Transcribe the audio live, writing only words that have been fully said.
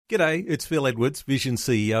G'day, it's Phil Edwards, Vision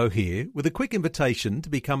CEO here, with a quick invitation to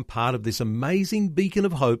become part of this amazing beacon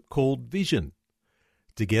of hope called Vision.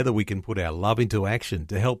 Together we can put our love into action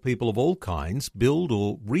to help people of all kinds build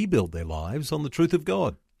or rebuild their lives on the truth of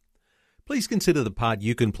God. Please consider the part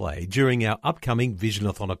you can play during our upcoming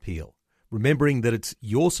Visionathon appeal, remembering that it's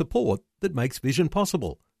your support that makes Vision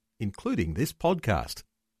possible, including this podcast.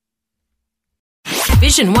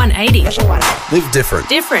 Vision 180. Live different.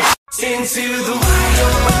 Different. Into the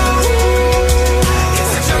wild.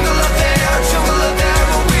 It's a jungle up there,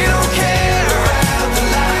 but we don't care. Around the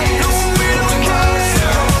light, no, we don't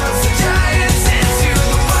care. It's the giants into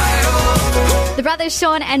the wild. The brothers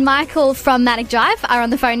Sean and Michael from Manic Drive are on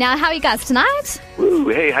the phone now. How are you guys tonight? Woo,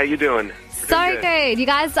 hey, how you doing? So good. You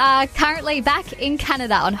guys are currently back in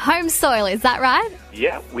Canada on home soil, is that right?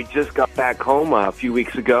 Yeah, we just got back home a few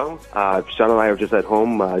weeks ago. Sean and I are just at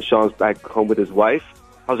home. Sean's back home with his wife.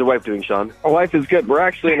 How's your wife doing, Sean? Our wife is good. We're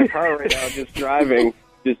actually in the car right now, just driving.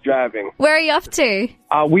 Where are you off to?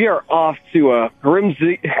 We are off to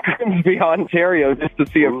Grimsby, Ontario, just to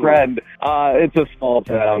see a friend. It's a small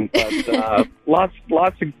town, but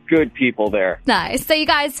lots of good people there. Nice. So you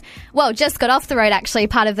guys, just got off the road, actually,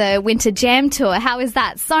 part of the Winter Jam Tour. How is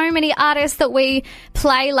that? So many artists that we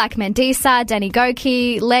play, like Mandisa, Danny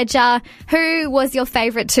Goki, Ledger. Who was your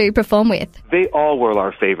favourite to perform with? They all were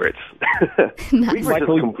our favorites. Nice. We were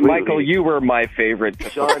just Michael, you were my favorite.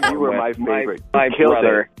 Sean, you were my favorite. My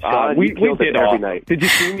brother. Sean, we did every night. Did you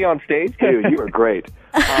see me on stage? Dude, you were great.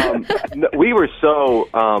 We were so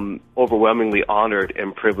overwhelmingly honored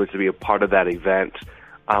and privileged to be a part of that event.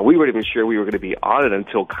 We weren't even sure we were going to be on it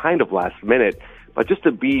until kind of last minute. But just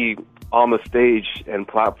to be on the stage and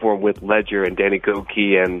platform with Ledger and Danny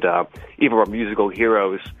Goki and even our musical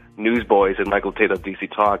heroes, Newsboys and Michael Tate of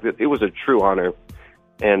DC Talk, it was a true honor.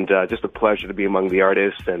 And just a pleasure to be among the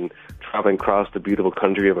artists and traveling across the beautiful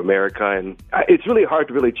country of America. And it's really hard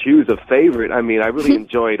to really choose a favorite. I mean, I really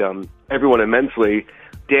enjoyed everyone immensely.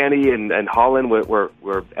 Danny and Holland were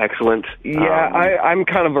excellent. Yeah, I'm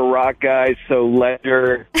kind of a rock guy, so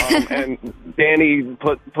Ledger and Danny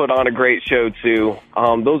put on a great show too.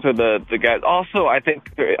 Those are the guys. Also, I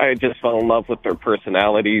think I just fell in love with their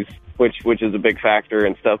personalities, which is a big factor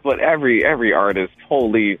and stuff. But every artist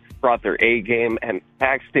totally brought their A game, and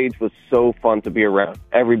backstage was so fun to be around.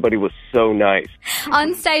 Everybody was so nice.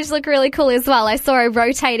 On stage looked really cool as well. I saw a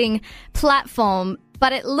rotating platform,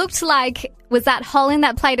 but it looked like, was that Holland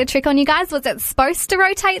that played a trick on you guys? Was it supposed to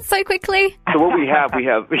rotate so quickly? So what we have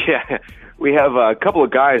a couple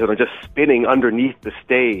of guys that are just spinning underneath the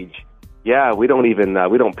stage. Yeah, we don't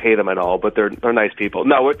pay them at all, but they're nice people.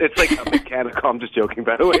 No, it's like a mechanical. I'm just joking,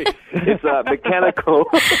 by the way. It's a mechanical.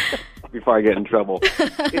 Before I get in trouble,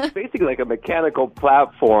 it's basically like a mechanical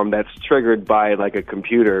platform that's triggered by like a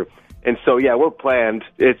computer. And so, yeah, we're planned.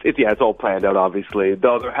 It's all planned out, obviously.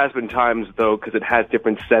 Though there has been times, though, because it has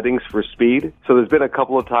different settings for speed. So there's been a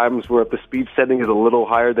couple of times where if the speed setting is a little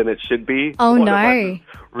higher than it should be. Oh, no.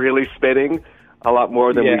 Really spinning a lot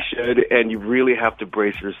more than we should, and you really have to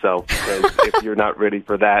brace yourself because if you're not ready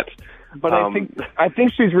for that. But I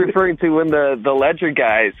think she's referring to when the Ledger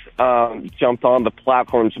guys jumped on the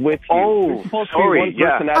platforms with you. Oh, sorry,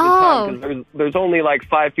 yeah. At a time, 'cause there's only like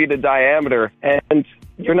 5 feet of diameter, and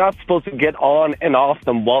you're not supposed to get on and off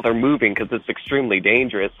them while they're moving because it's extremely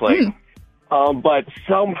dangerous. But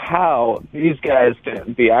somehow these guys,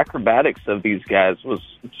 the acrobatics of these guys was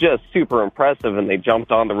just super impressive, and they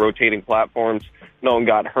jumped on the rotating platforms. No one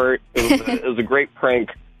got hurt. It was a great prank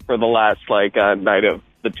for the last night of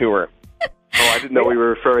the tour. Oh, I didn't know we were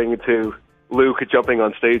referring to Luke jumping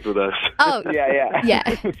on stage with us. Oh,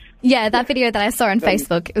 yeah. That video that I saw on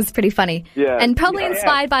Facebook, it was pretty funny. Yeah, and probably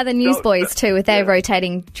inspired by the Newsboys too, with their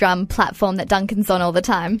rotating drum platform that Duncan's on all the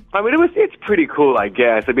time. I mean, it's pretty cool, I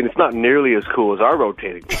guess. I mean, it's not nearly as cool as our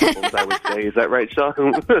rotating platforms, I would say. Is that right, Sean?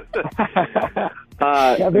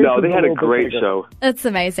 No, they had a great show. That's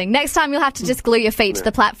amazing. Next time you'll have to just glue your feet to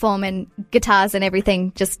the platform and guitars and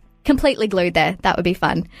everything just completely glued there. That would be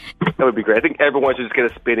fun. That would be great. I think everyone should just get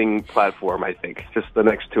a spinning platform, I think. Just the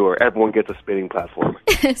next tour. Everyone gets a spinning platform.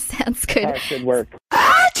 Sounds good. That should work.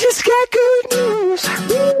 I just got good news.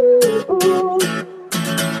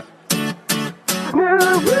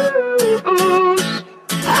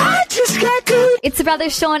 I just got good. It's the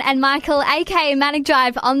brothers Sean and Michael, aka Manic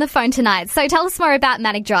Drive, on the phone tonight. So tell us more about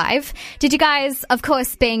Manic Drive. Did you guys, of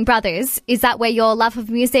course, being brothers, is that where your love of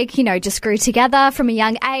music, just grew together from a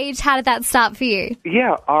young age? How did that start for you?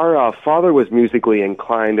 Yeah, our father was musically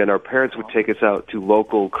inclined, and our parents would take us out to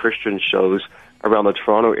local Christian shows around the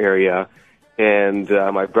Toronto area. And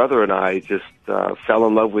my brother and I just fell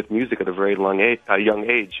in love with music at a very young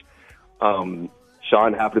age.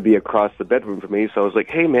 Sean happened to be across the bedroom from me, so I was like,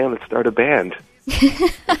 hey, man, let's start a band.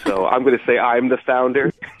 So I'm going to say I'm the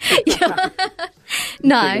founder.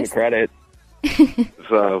 Nice. Taking credit.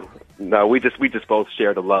 So, no, we just both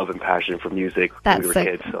shared a love and passion for music when we were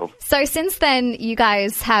kids. So since then, you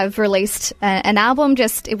guys have released an album.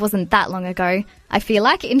 It wasn't that long ago, I feel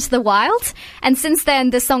like, Into the Wild. And since then,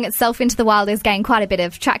 the song itself, Into the Wild, has gained quite a bit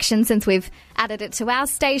of traction since we've added it to our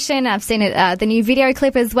station. I've seen it, the new video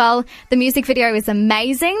clip as well. The music video is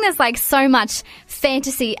amazing. There's like so much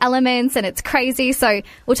fantasy elements and it's crazy. So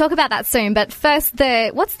we'll talk about that soon. But first,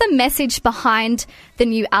 what's the message behind the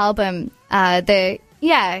new album?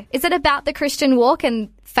 Is it about the Christian walk and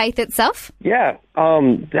faith itself? Yeah,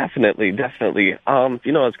 definitely.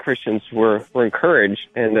 As Christians, we're encouraged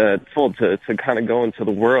and told to kind of go into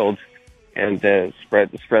the world and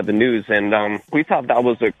spread the news. And we thought that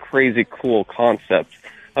was a crazy cool concept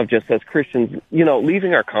of just as Christians,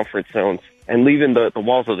 leaving our comfort zones and leaving the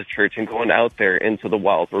walls of the church and going out there into the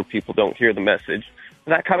wild where people don't hear the message.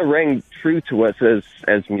 And that kind of rang true to us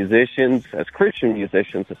as musicians, as Christian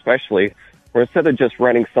musicians especially, where instead of just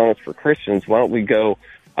writing songs for Christians, why don't we go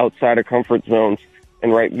outside of comfort zones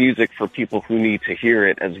and write music for people who need to hear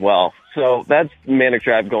it as well. So that's Manic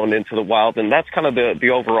Drive Going Into the Wild, and that's kind of the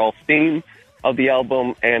overall theme of the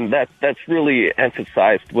album, and that's really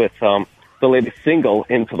emphasized with the latest single,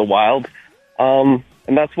 Into the Wild.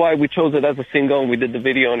 And that's why we chose it as a single, and we did the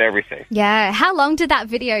video and everything. Yeah. How long did that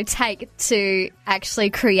video take to actually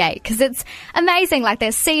create? Because it's amazing. Like,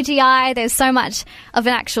 there's CGI, there's so much of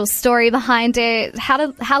an actual story behind it.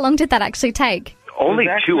 How long did that actually take? Only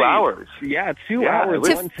 2 hours. Yeah, 2 hours.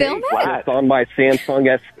 To film it? It's on my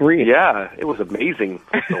Samsung S3. Yeah, it was amazing.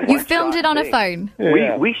 You filmed it on a phone?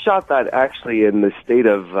 Yeah. We shot that actually in the state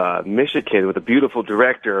of Michigan with a beautiful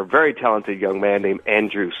director, a very talented young man named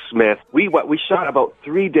Andrew Smith. We shot about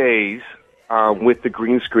 3 days with the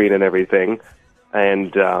green screen and everything,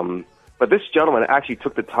 and but this gentleman actually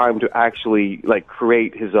took the time to actually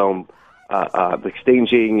create his own the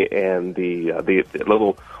staging and the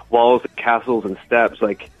little walls, and castles, and steps,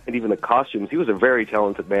 and even the costumes. He was a very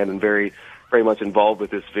talented man and very, very much involved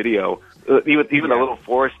with this video. Even the little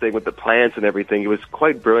forest thing with the plants and everything. It was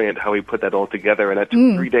quite brilliant how he put that all together. And that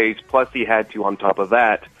took 3 days. Plus, he had to, on top of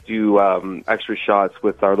that, do extra shots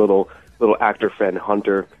with our little actor friend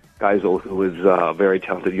Hunter Geisel, who was a very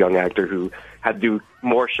talented young actor who had to do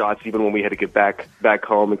more shots even when we had to get back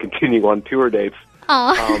home and continue on tour dates.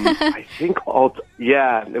 I think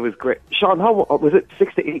it was great. Sean, how was it?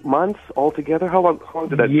 6 to 8 months altogether? How long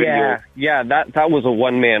did that video? Yeah, that was a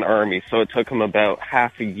one-man army, so it took him about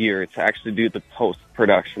half a year to actually do the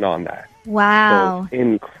post-production on that. Wow. So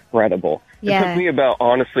incredible. Yeah. It took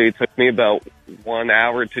me about 1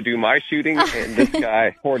 hour to do my shooting, and this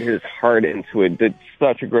guy poured his heart into it, did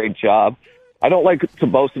such a great job. I don't like to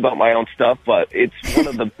boast about my own stuff, but it's one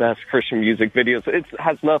of the best Christian music videos. It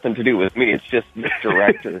has nothing to do with me. It's just the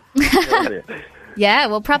director. Yeah,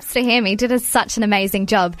 well, props to him. He did such an amazing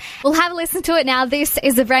job. We'll have a listen to it now. This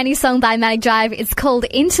is a brand new song by Manic Drive. It's called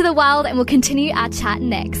Into the Wild, and we'll continue our chat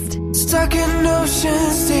next. Stuck in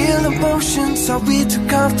oceans, still emotions, are we too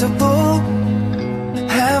comfortable?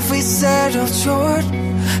 Have we settled short?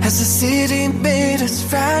 Has the city made us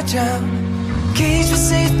fragile? Cage with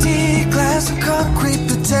safety, glass and concrete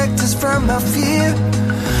protect us from our fear.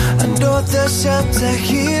 I know there's shelter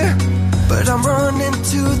here, but I'm running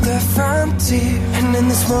to the frontier. And in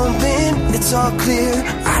this moment, it's all clear.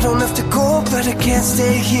 I don't have to go, but I can't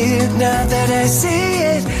stay here. Now that I see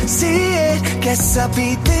it, guess I'll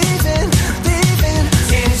be leaving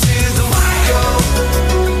into the wild.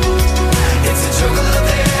 It's a jungle up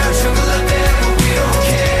there, but we don't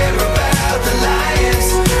care about the lions.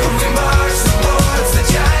 And we march towards the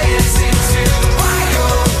giants into the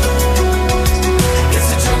wild. It's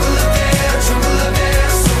a jungle up there,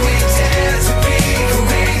 so we dare to be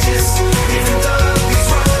courageous, even though these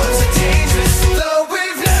roads are dangerous. Though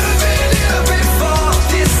we've never been here before,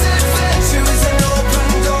 this adventure is an open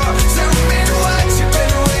door. Tell me what you've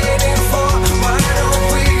been waiting for. Why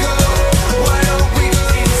don't we go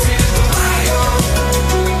into the wild?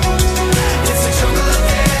 It's a jungle up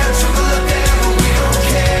there, but we don't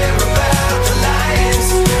care about the lions.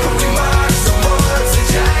 We march towards the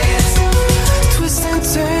giants. Twists and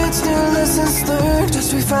turns, new lessons learned as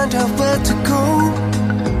we find out where to go.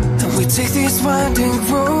 And we take these winding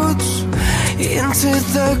roads into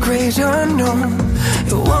the great unknown.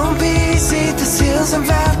 It won't be easy, there's hills and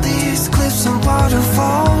valleys, cliffs and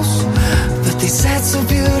waterfalls, but these sights are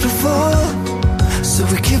beautiful, so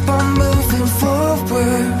we keep on moving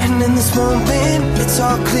forward. And in this moment, it's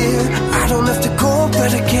all clear. I don't have to go,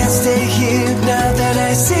 but I can't stay here. Now that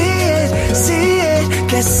I see it,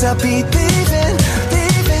 Yes, I'll be leaving into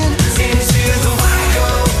the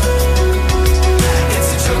wild. It's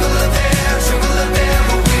a jungle up there,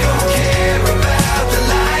 but we don't care about the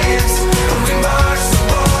lions. And we march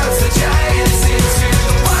towards the giants into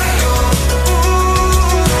the wild. Ooh,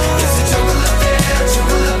 it's a jungle up there, so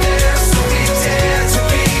we dare to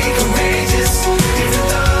be courageous, even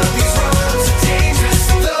though these roads are dangerous.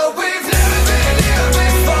 Though we've never been here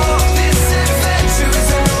before, this adventure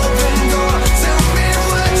is an open door. Tell me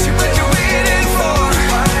what you're waiting for.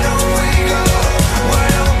 Why don't we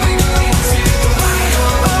go into the wild?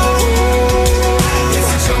 It's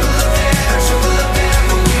a jungle up there,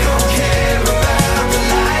 but we don't care about the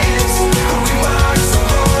lions. And we march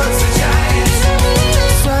towards the giants.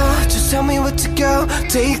 So just tell me what to go,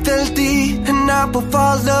 take the lead, and I will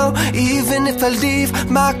follow. Even if I leave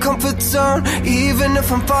my comfort zone, even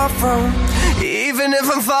if I'm far from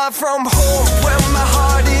home, where my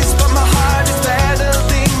heart is, but my heart is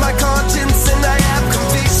battling my conscience, and I have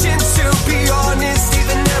conviction to be honest,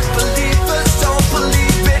 even if believers don't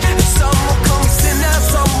believe it. And some will call me sinner,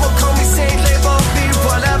 some will call me saint, label me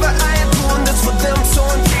whatever. I am doing this for them, so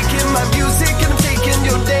I'm taking my music and I'm taking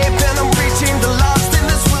your name, and I'm reaching the lost in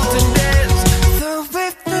this wilderness. Though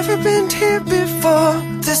we've never been here before,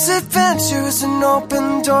 this adventure is an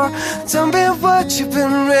open door. Tell me what you've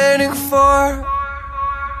been waiting for.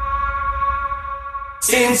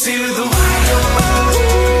 Into the wild.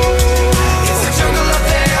 It's a jungle up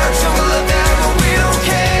there, but we don't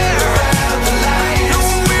care about the lions.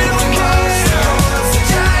 We don't care. The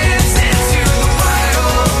giants into the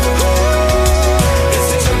wild. It's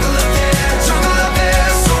a jungle up there,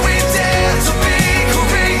 so we dare to be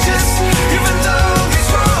courageous, even though these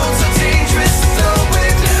roads are dangerous. Though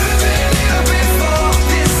we've never been here before,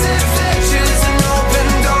 this adventure's an open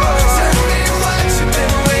door. Tell me what you've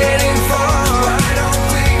been waiting for.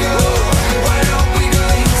 Why don't we go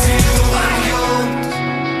into the wild?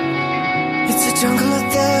 It's a jungle up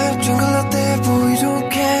there, but we don't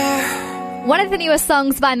care. One of the newest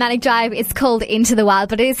songs by Manic Drive is called Into the Wild,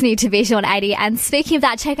 but it is new to Vision 180. And speaking of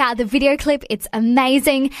that, check out the video clip. It's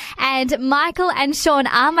amazing. And Michael and Sean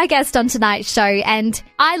are my guest on tonight's show. And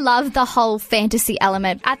I love the whole fantasy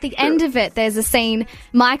element. At the end of it, there's a scene,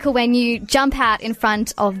 Michael, when you jump out in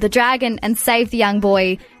front of the dragon and save the young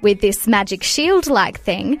boy with this magic shield-like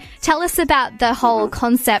thing. Tell us about the whole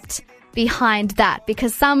concept behind that,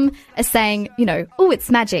 because some are saying, oh, it's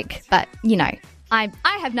magic, but, I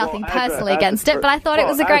have nothing personally against it, but I thought it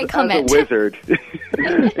was a great comment. As a wizard.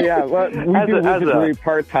 Yeah, well, we do wizardry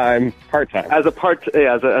part-time. As a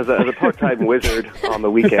part-time wizard on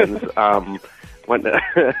the weekends, when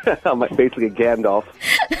I'm basically Gandalf.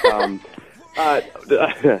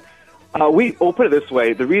 We put it this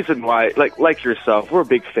way: the reason why, like yourself, we're a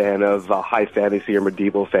big fan of high fantasy or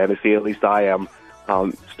medieval fantasy. At least I am.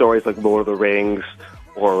 Stories like Lord of the Rings,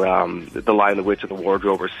 or The Lion, the Witch, and the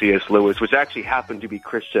Wardrobe, or C.S. Lewis, which actually happen to be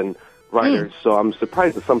Christian writers. So I'm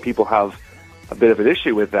surprised that some people have a bit of an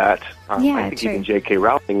issue with that. I think true. even J.K.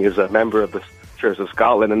 Rowling is a member of the Church of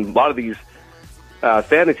Scotland, and a lot of these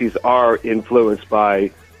fantasies are influenced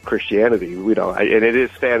by Christianity. And it is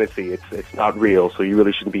fantasy. It's not real, so you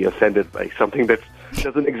really shouldn't be offended by something that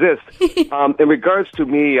doesn't exist. In regards to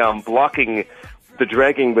me blocking the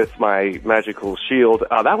dragon with my magical shield,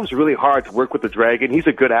 that was really hard to work with the dragon. He's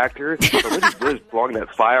a good actor, but when he was blowing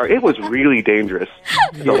that fire, it was really dangerous.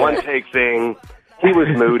 The one-take thing, he was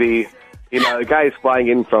moody. The guy's flying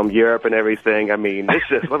in from Europe and everything. I mean, it's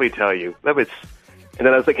just, let me tell you. And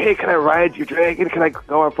then I was like, hey, can I ride your dragon? Can I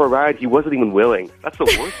go out for a ride? He wasn't even willing. That's the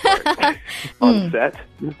worst part on set.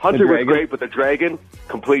 Hunter was great, but the dragon,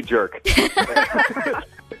 complete jerk.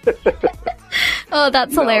 Oh,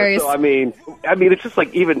 that's hilarious. So, I mean, it's just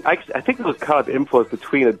like even I think there was kind of influence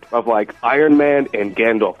of like Iron Man and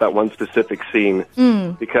Gandalf, that one specific scene,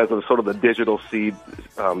 because of sort of the digital seed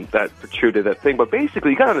that protruded that thing. But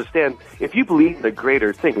basically, you got to understand, if you believe in the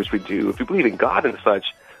greater thing, which we do, if you believe in God and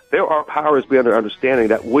such, there are powers beyond our understanding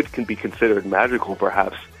that can be considered magical,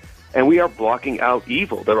 perhaps. And we are blocking out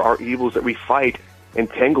evil. There are evils that we fight and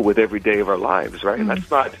tangle with every day of our lives, right? And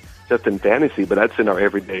that's not just in fantasy, but that's in our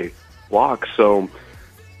everyday walk. So,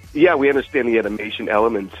 yeah, we understand the animation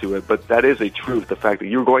element to it, but that is a truth, the fact that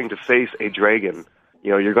you're going to face a dragon.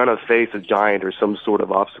 You're going to face a giant or some sort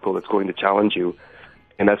of obstacle that's going to challenge you.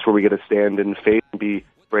 And that's where we get to stand in faith and be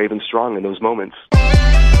brave and strong in those moments.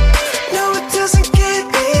 No, it doesn't get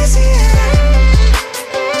easier.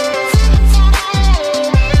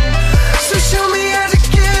 So show me how to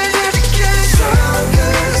get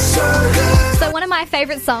stronger. So one of my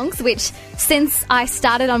favourite songs, which since I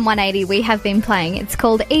started on 180 we have been playing, it's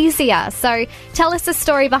called Easier. So tell us the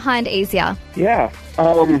story behind Easier. Yeah.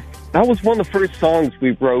 that was one of the first songs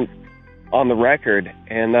we wrote on the record,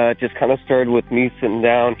 and just kind of started with me sitting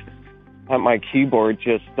down at my keyboard.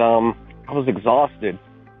 Just I was exhausted,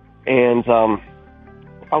 and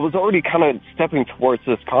I was already kind of stepping towards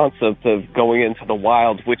this concept of going into the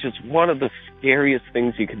wild, which is one of the scariest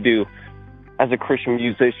things you could do as a Christian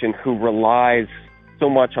musician who relies so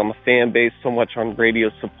much on the fan base, so much on radio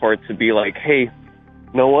support, to be like, hey,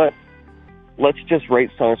 you know what? Let's just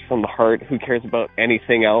write songs from the heart. Who cares about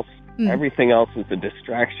anything else? Everything else is a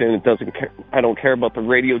distraction. It doesn't care. I don't care about the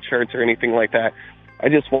radio charts or anything like that. I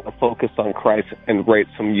just want to focus on Christ and write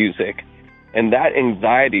some music. And that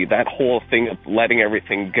anxiety, that whole thing of letting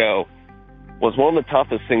everything go, was one of the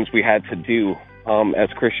toughest things we had to do as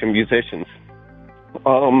Christian musicians.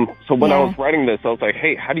 So when I was writing this, I was like,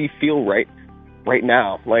 hey, how do you feel right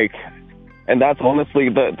now? Like, and that's honestly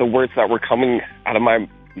the words that were coming out of my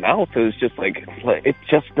mouth. It was just like, it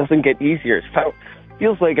just doesn't get easier. It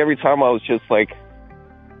feels like every time I was just like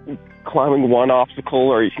climbing one obstacle,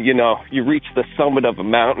 or, you know, you reach the summit of a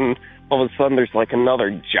mountain, all of a sudden there's like another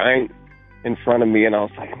giant in front of me, and I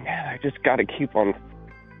was like, man, I just got to keep on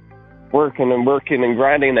working and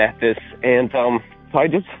grinding at this. And so I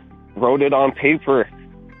just wrote it on paper,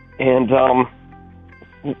 and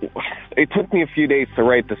it took me a few days to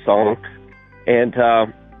write the song. And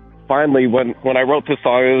finally, when I wrote the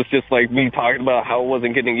song, it was just like me talking about how it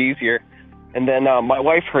wasn't getting easier. And then my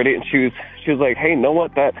wife heard it, and she was like, hey, know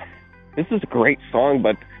what, this is a great song,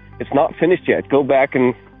 but it's not finished yet. Go back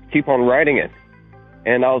and keep on writing it.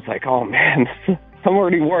 And I was like, oh man, I'm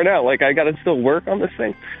already worn out. Like, I got to still work on this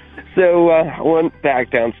thing. So I went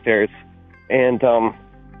back downstairs, and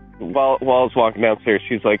while I was walking downstairs,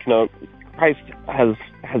 she's like, you know, Christ has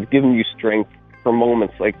given you strength for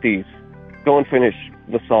moments like these. Go and finish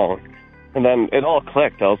the song. And then it all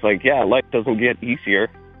clicked. I was like, yeah, life doesn't get easier.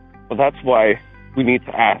 But that's why we need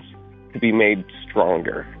to ask to be made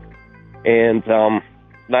stronger. And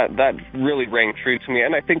that really rang true to me.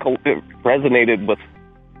 And I think it resonated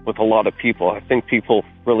with a lot of people. I think people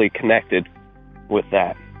really connected with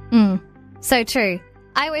that. So true.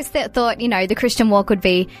 I always thought, you know, the Christian walk would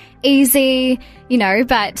be easy, you know,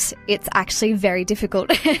 but it's actually very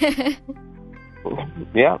difficult.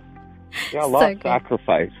 Yeah, a lot of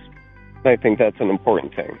sacrifice. I think that's an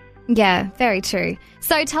important thing. Yeah, very true.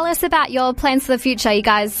 So tell us about your plans for the future. Are you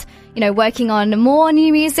guys, you know, working on more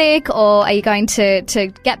new music, or are you going to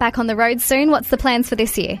get back on the road soon? What's the plans for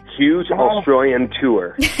this year? Huge Australian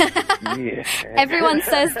tour. Yeah. Everyone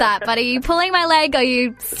says that, but are you pulling my leg? Are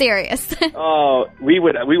you serious? Oh, we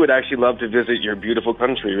would actually love to visit your beautiful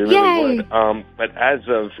country. We really would. But as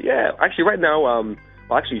of actually right now,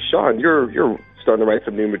 Sean, you're starting to write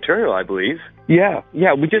some new material, I believe. Yeah.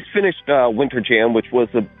 We just finished Winter Jam, which was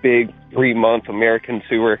a big 3-month American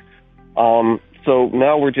tour. So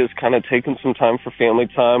now we're just kind of taking some time for family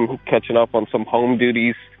time, catching up on some home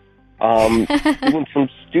duties, doing some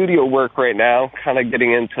studio work right now, kind of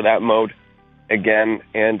getting into that mode again,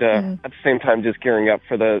 and at the same time just gearing up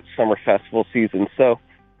for the summer festival season. So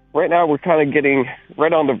right now we're kind of getting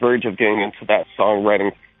right on the verge of getting into that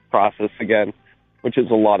songwriting process again, which is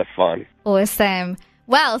a lot of fun. Awesome.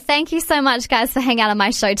 Well, thank you so much, guys, for hanging out on my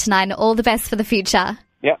show tonight, and all the best for the future.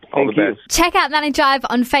 Yeah, thank you. Check out Manic Drive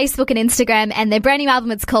on Facebook and Instagram, and their brand new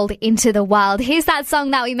album, it's called Into the Wild. Here's that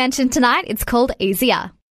song that we mentioned tonight. It's called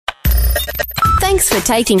Easier. Thanks for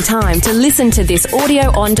taking time to listen to this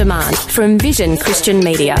audio on demand from Vision Christian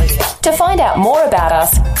Media. To find out more about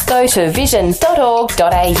us, go to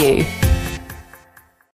vision.org.au.